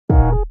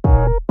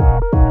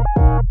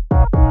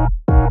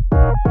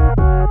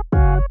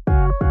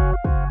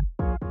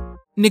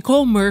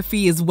Nicole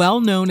Murphy is well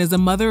known as a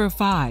mother of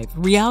five,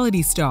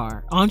 reality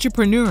star,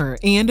 entrepreneur,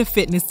 and a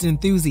fitness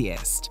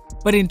enthusiast.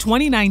 But in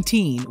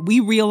 2019,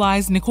 we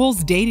realized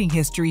Nicole's dating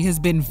history has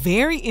been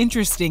very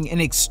interesting and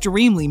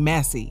extremely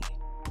messy.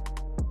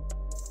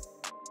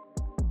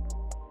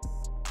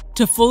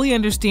 To fully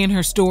understand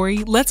her story,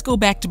 let's go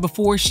back to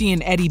before she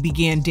and Eddie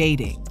began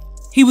dating.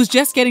 He was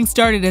just getting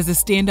started as a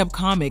stand-up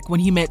comic when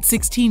he met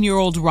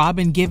 16-year-old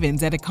Robin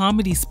Givens at a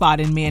comedy spot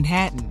in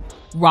Manhattan.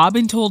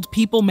 Robin told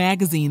People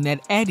magazine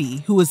that Eddie,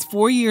 who was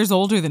 4 years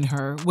older than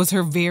her, was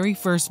her very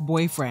first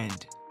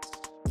boyfriend.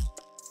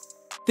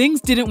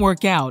 Things didn't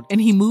work out, and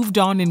he moved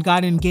on and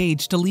got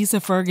engaged to Lisa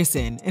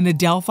Ferguson, an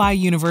Adelphi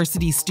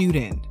University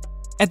student.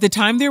 At the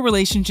time their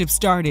relationship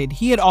started,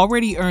 he had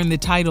already earned the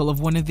title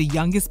of one of the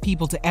youngest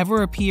people to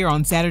ever appear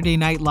on Saturday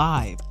Night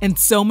Live, and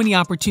so many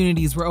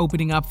opportunities were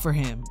opening up for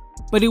him.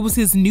 But it was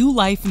his new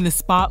life in the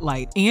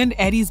spotlight and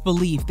Eddie's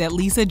belief that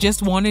Lisa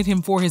just wanted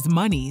him for his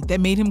money that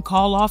made him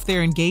call off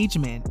their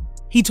engagement.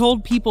 He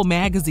told People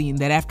magazine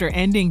that after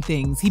ending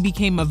things, he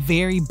became a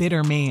very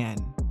bitter man.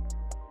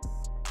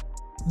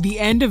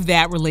 The end of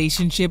that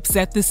relationship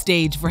set the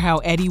stage for how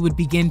Eddie would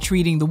begin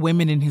treating the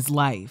women in his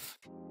life.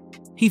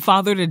 He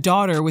fathered a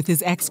daughter with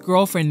his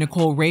ex-girlfriend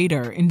Nicole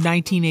Rader in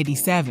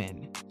 1987.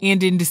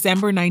 And in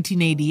December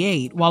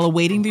 1988, while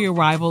awaiting the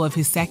arrival of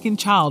his second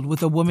child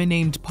with a woman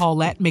named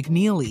Paulette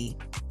McNeely,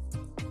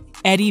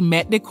 Eddie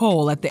met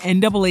Nicole at the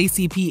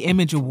NAACP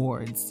Image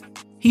Awards.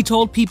 He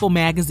told People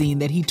magazine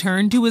that he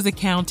turned to his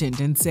accountant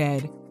and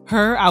said,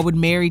 "Her I would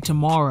marry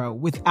tomorrow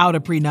without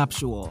a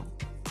prenuptial."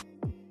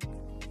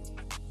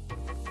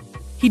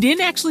 He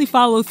didn't actually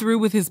follow through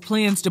with his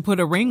plans to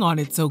put a ring on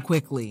it so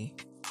quickly.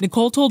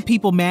 Nicole told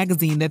People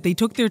magazine that they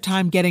took their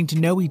time getting to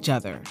know each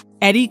other.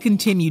 Eddie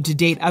continued to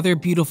date other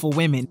beautiful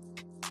women,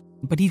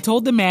 but he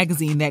told the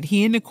magazine that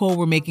he and Nicole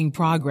were making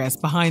progress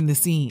behind the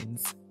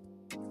scenes.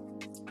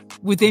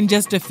 Within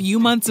just a few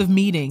months of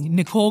meeting,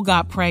 Nicole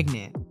got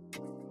pregnant.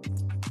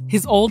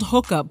 His old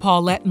hookup,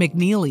 Paulette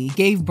McNeely,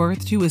 gave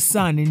birth to his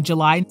son in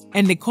July,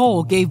 and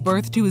Nicole gave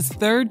birth to his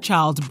third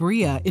child,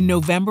 Bria, in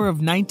November of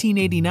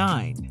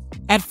 1989.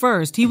 At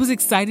first, he was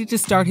excited to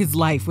start his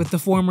life with the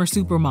former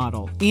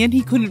supermodel, and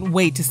he couldn't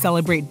wait to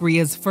celebrate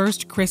Bria's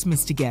first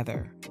Christmas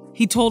together.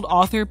 He told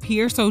author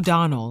Pierce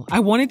O'Donnell, "I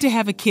wanted to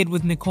have a kid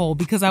with Nicole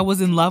because I was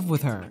in love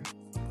with her."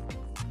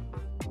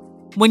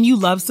 When you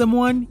love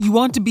someone, you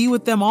want to be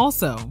with them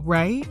also,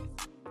 right?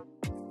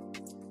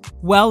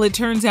 Well, it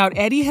turns out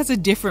Eddie has a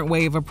different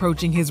way of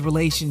approaching his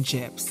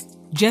relationships.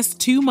 Just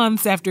 2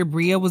 months after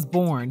Bria was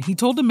born, he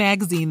told a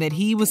magazine that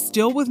he was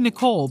still with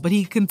Nicole, but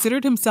he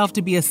considered himself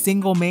to be a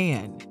single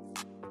man.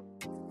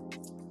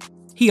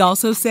 He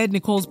also said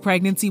Nicole's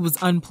pregnancy was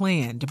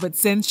unplanned, but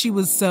since she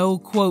was so,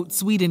 quote,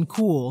 sweet and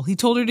cool, he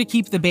told her to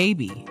keep the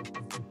baby.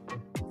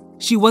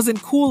 She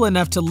wasn't cool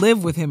enough to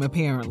live with him,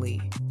 apparently.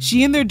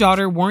 She and their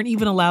daughter weren't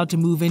even allowed to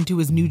move into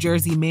his New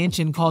Jersey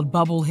mansion called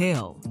Bubble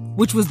Hill,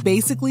 which was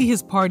basically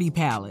his party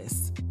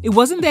palace. It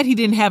wasn't that he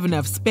didn't have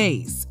enough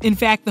space. In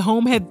fact, the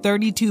home had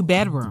 32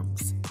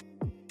 bedrooms.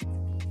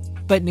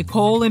 But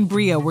Nicole and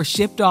Bria were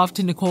shipped off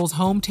to Nicole's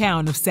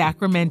hometown of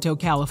Sacramento,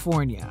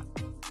 California.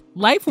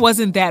 Life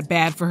wasn't that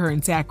bad for her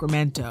in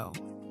Sacramento.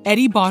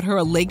 Eddie bought her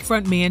a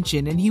lakefront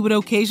mansion and he would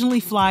occasionally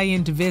fly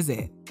in to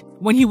visit.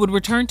 When he would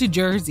return to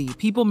Jersey,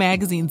 People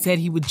magazine said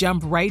he would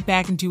jump right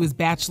back into his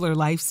bachelor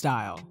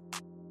lifestyle.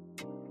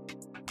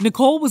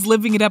 Nicole was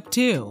living it up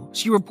too.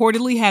 She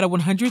reportedly had a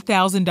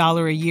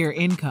 $100,000 a year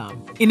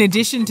income, in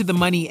addition to the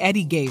money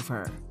Eddie gave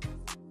her.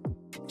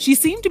 She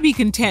seemed to be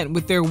content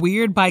with their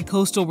weird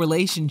bi-coastal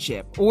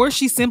relationship, or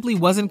she simply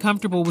wasn't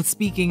comfortable with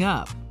speaking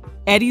up.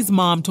 Eddie's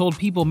mom told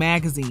People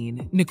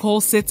magazine,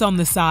 "Nicole sits on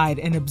the side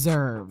and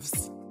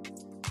observes."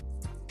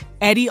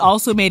 Eddie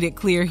also made it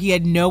clear he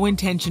had no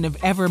intention of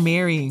ever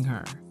marrying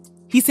her.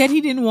 He said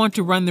he didn't want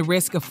to run the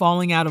risk of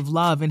falling out of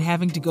love and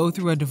having to go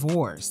through a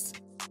divorce.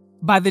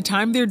 By the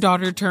time their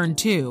daughter turned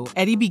 2,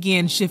 Eddie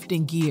began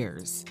shifting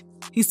gears.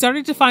 He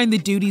started to find the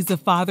duties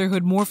of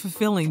fatherhood more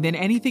fulfilling than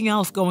anything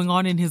else going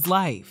on in his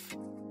life.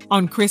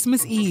 On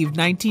Christmas Eve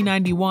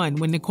 1991,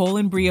 when Nicole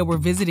and Bria were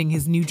visiting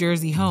his New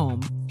Jersey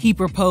home, he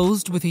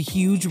proposed with a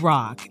huge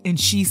rock, and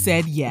she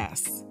said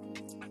yes.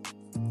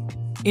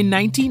 In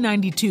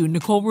 1992,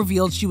 Nicole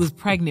revealed she was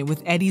pregnant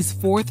with Eddie's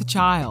 4th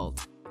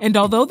child, and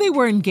although they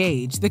were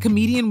engaged, the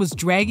comedian was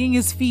dragging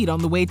his feet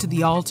on the way to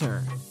the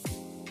altar.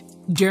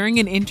 During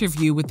an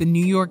interview with the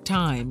New York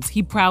Times,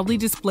 he proudly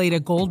displayed a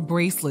gold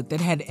bracelet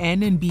that had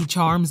N and B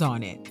charms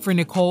on it for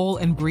Nicole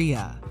and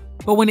Bria.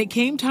 But when it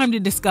came time to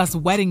discuss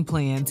wedding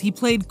plans, he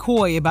played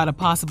coy about a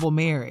possible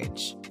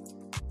marriage.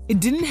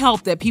 It didn't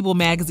help that People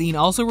magazine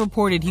also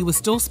reported he was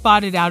still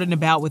spotted out and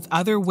about with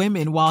other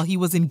women while he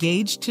was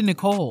engaged to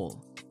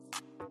Nicole.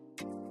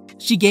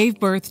 She gave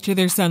birth to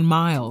their son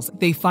Miles.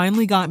 They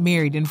finally got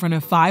married in front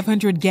of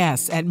 500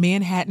 guests at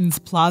Manhattan's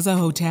Plaza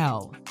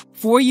Hotel.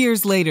 4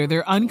 years later,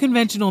 their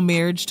unconventional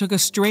marriage took a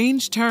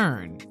strange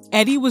turn.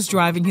 Eddie was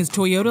driving his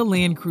Toyota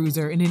Land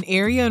Cruiser in an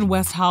area in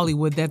West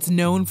Hollywood that's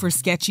known for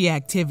sketchy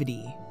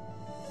activity.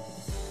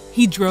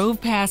 He drove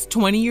past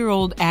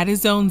 20-year-old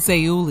Adizone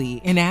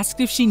Zeuli and asked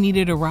if she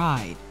needed a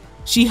ride.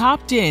 She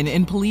hopped in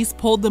and police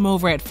pulled them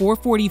over at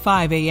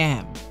 4:45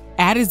 a.m.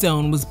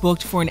 Adizone was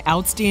booked for an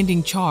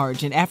outstanding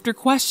charge, and after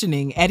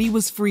questioning, Eddie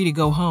was free to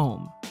go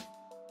home.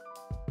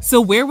 So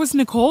where was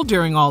Nicole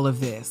during all of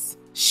this?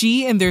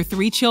 She and their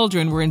 3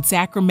 children were in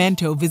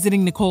Sacramento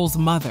visiting Nicole's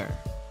mother.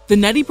 The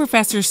Nutty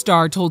Professor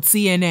star told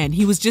CNN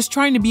he was just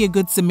trying to be a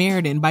good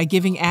Samaritan by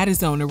giving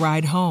Adizone a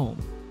ride home.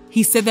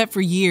 He said that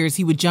for years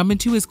he would jump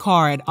into his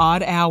car at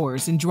odd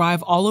hours and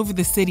drive all over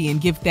the city and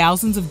give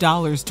thousands of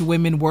dollars to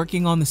women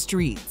working on the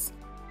streets.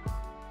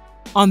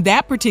 On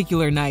that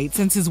particular night,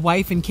 since his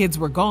wife and kids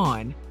were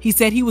gone, he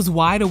said he was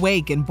wide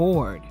awake and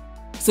bored.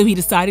 So he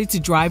decided to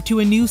drive to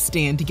a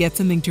newsstand to get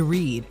something to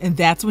read, and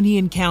that's when he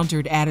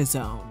encountered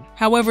Adizone.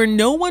 However,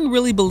 no one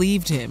really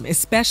believed him,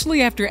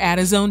 especially after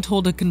Adizone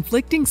told a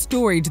conflicting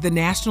story to the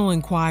National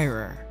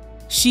Enquirer.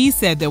 She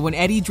said that when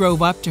Eddie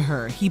drove up to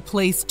her, he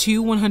placed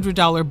 2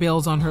 $100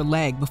 bills on her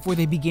leg before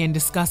they began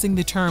discussing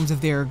the terms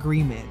of their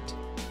agreement.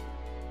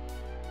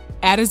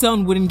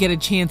 Adizone wouldn't get a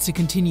chance to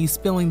continue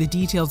spilling the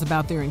details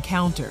about their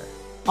encounter.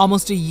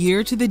 Almost a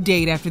year to the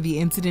date after the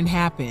incident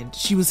happened,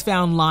 she was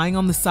found lying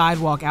on the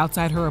sidewalk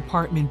outside her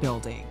apartment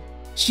building.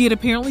 She had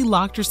apparently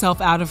locked herself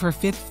out of her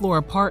 5th-floor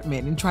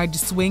apartment and tried to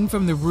swing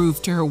from the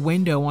roof to her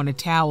window on a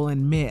towel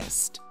and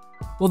missed.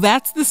 Well,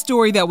 that's the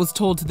story that was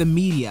told to the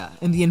media,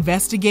 and the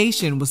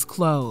investigation was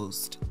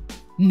closed.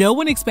 No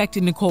one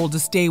expected Nicole to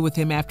stay with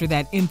him after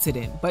that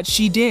incident, but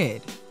she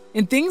did.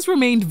 And things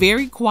remained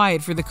very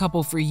quiet for the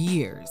couple for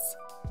years.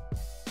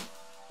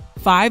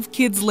 5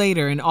 kids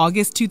later, in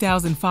August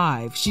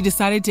 2005, she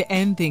decided to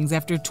end things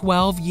after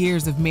 12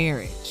 years of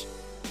marriage.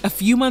 A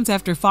few months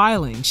after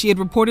filing, she had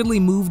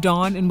reportedly moved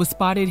on and was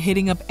spotted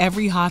hitting up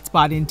every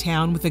hotspot in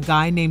town with a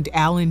guy named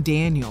Alan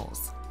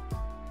Daniels.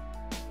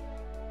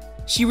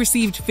 She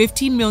received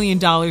 $15 million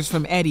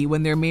from Eddie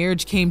when their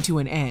marriage came to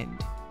an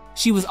end.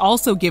 She was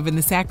also given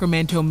the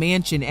Sacramento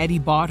mansion Eddie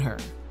bought her.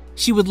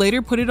 She would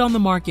later put it on the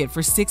market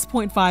for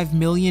 $6.5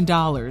 million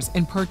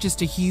and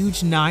purchased a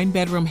huge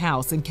 9-bedroom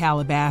house in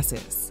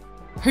Calabasas.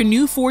 Her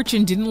new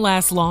fortune didn't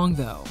last long,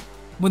 though.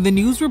 When the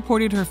news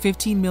reported her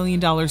 $15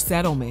 million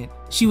settlement,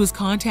 she was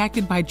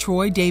contacted by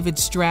Troy David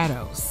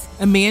Stratos,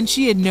 a man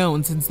she had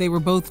known since they were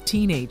both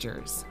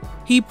teenagers.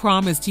 He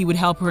promised he would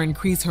help her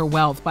increase her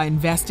wealth by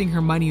investing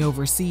her money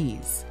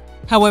overseas.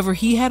 However,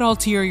 he had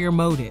ulterior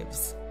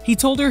motives. He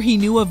told her he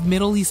knew of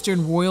Middle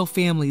Eastern royal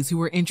families who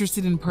were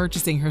interested in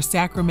purchasing her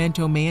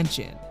Sacramento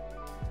mansion.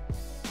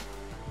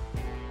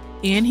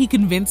 And he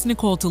convinced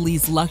Nicole to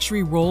lease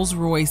luxury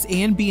Rolls-Royce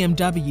and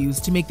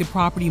BMWs to make the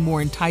property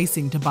more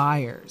enticing to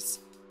buyers.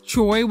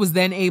 Troy was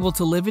then able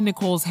to live in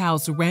Nicole's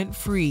house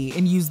rent-free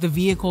and use the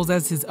vehicles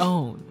as his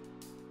own.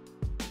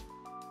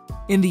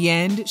 In the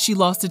end, she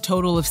lost a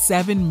total of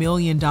 $7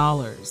 million,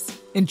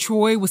 and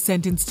Troy was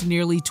sentenced to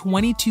nearly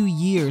 22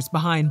 years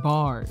behind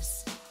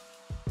bars.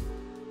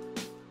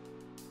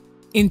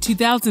 In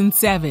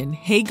 2007,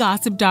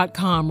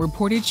 HeyGossip.com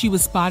reported she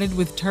was spotted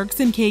with Turks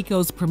and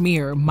Caicos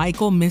premier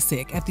Michael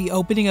Missick at the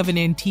opening of an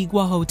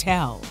Antigua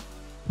hotel.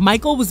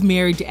 Michael was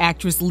married to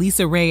actress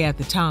Lisa Ray at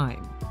the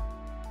time.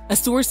 A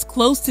source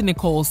close to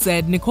Nicole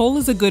said Nicole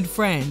is a good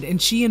friend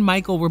and she and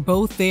Michael were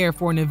both there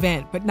for an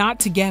event but not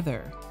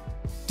together.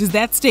 Does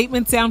that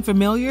statement sound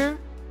familiar?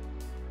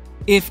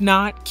 If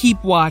not,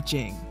 keep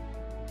watching.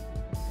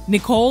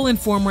 Nicole and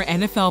former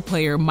NFL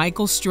player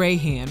Michael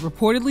Strahan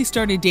reportedly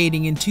started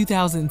dating in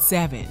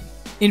 2007.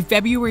 In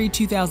February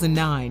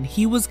 2009,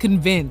 he was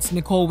convinced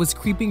Nicole was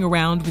creeping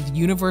around with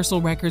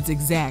Universal Records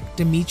exec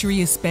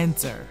Demetrius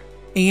Spencer.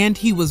 And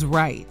he was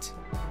right.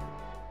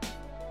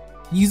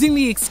 Using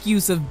the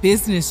excuse of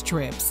business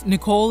trips,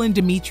 Nicole and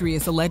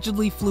Demetrius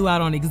allegedly flew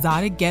out on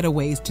exotic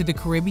getaways to the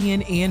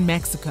Caribbean and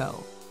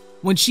Mexico.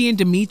 When she and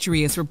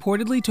Demetrius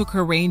reportedly took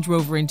her Range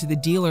Rover into the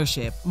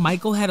dealership,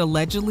 Michael had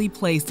allegedly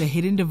placed a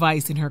hidden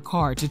device in her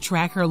car to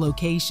track her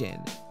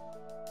location.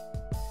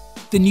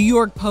 The New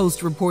York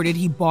Post reported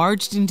he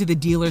barged into the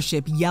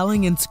dealership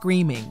yelling and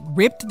screaming,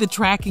 ripped the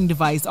tracking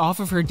device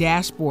off of her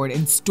dashboard,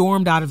 and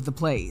stormed out of the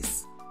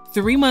place.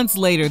 3 months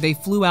later, they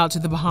flew out to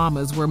the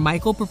Bahamas where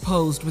Michael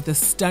proposed with a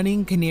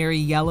stunning canary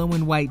yellow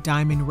and white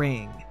diamond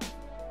ring.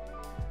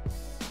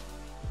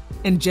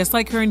 And just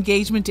like her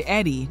engagement to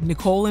Eddie,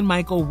 Nicole and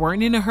Michael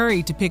weren't in a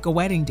hurry to pick a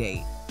wedding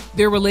date.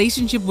 Their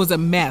relationship was a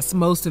mess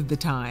most of the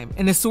time,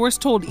 and a source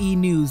told E!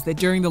 News that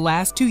during the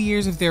last 2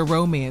 years of their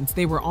romance,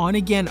 they were on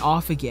again,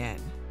 off again.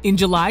 In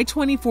July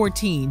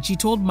 2014, she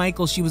told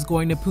Michael she was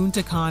going to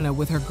Punta Cana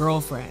with her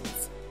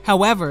girlfriends.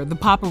 However, the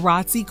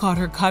paparazzi caught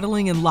her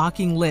cuddling and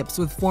locking lips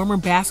with former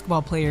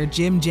basketball player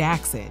Jim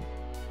Jackson.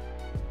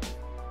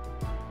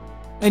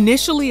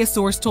 Initially, a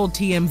source told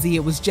TMZ it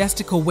was just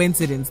a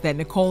coincidence that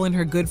Nicole and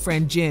her good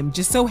friend Jim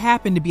just so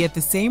happened to be at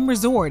the same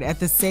resort at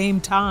the same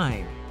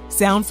time.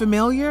 Sound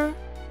familiar?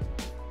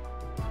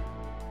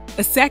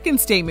 A second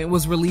statement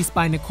was released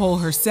by Nicole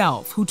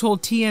herself, who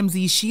told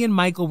TMZ she and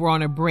Michael were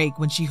on a break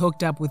when she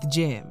hooked up with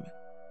Jim.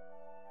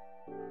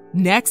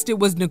 Next, it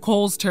was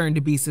Nicole's turn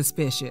to be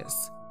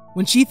suspicious.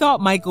 When she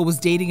thought Michael was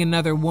dating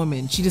another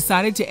woman, she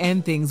decided to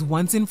end things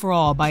once and for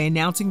all by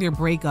announcing their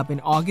breakup in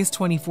August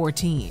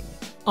 2014.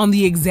 On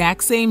the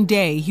exact same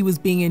day, he was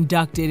being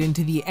inducted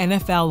into the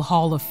NFL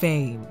Hall of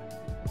Fame.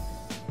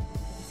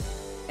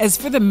 As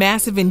for the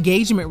massive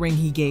engagement ring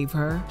he gave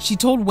her, she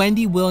told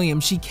Wendy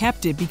Williams she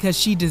kept it because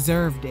she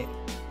deserved it.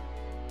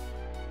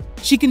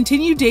 She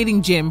continued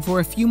dating Jim for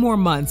a few more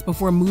months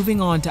before moving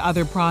on to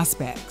other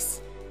prospects.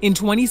 In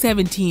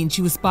 2017,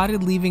 she was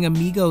spotted leaving a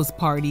Migos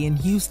party in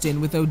Houston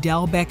with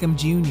Odell Beckham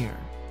Jr.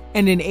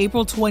 And in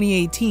April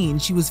 2018,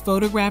 she was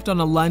photographed on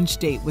a lunch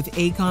date with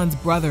Akon's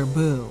brother,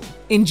 Boo.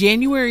 In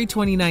January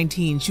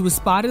 2019, she was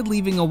spotted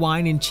leaving a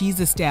wine and cheese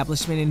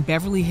establishment in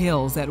Beverly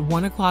Hills at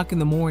 1 o'clock in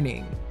the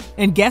morning.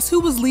 And guess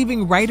who was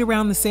leaving right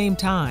around the same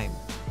time?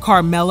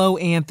 Carmelo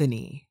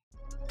Anthony.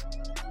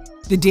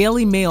 The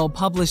Daily Mail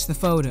published the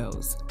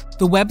photos.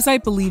 The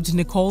website believed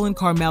Nicole and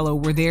Carmelo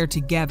were there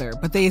together,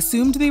 but they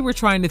assumed they were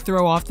trying to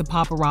throw off the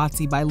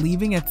paparazzi by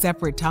leaving at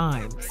separate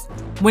times.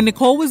 When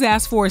Nicole was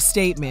asked for a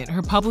statement,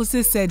 her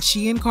publicist said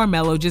she and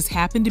Carmelo just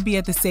happened to be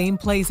at the same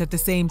place at the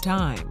same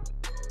time.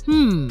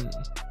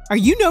 Are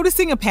you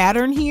noticing a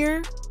pattern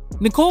here?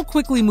 Nicole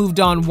quickly moved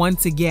on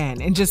once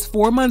again, and just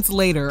 4 months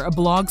later, a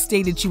blog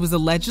stated she was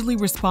allegedly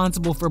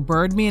responsible for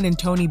Birdman and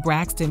Toni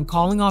Braxton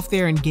calling off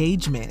their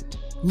engagement.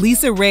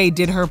 Lisa Ray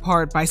did her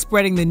part by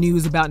spreading the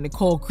news about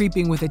Nicole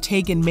creeping with a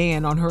taken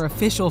man on her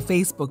official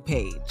Facebook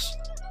page.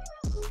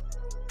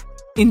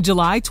 In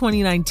July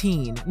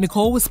 2019,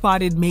 Nicole was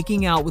spotted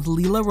making out with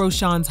Lela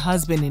Rochon's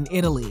husband in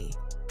Italy.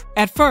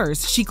 At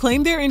first, she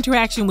claimed their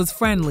interaction was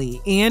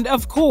friendly, and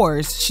of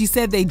course, she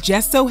said they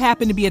just so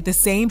happened to be at the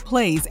same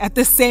place at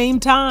the same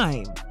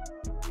time.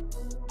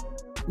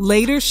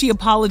 Later, she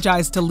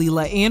apologized to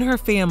Lela and her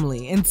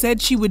family and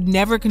said she would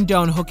never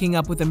condone hooking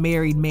up with a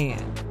married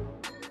man.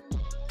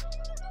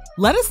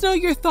 Let us know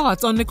your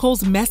thoughts on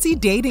Nicole's messy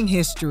dating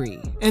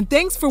history, and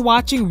thanks for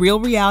watching Real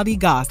Reality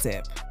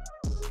Gossip.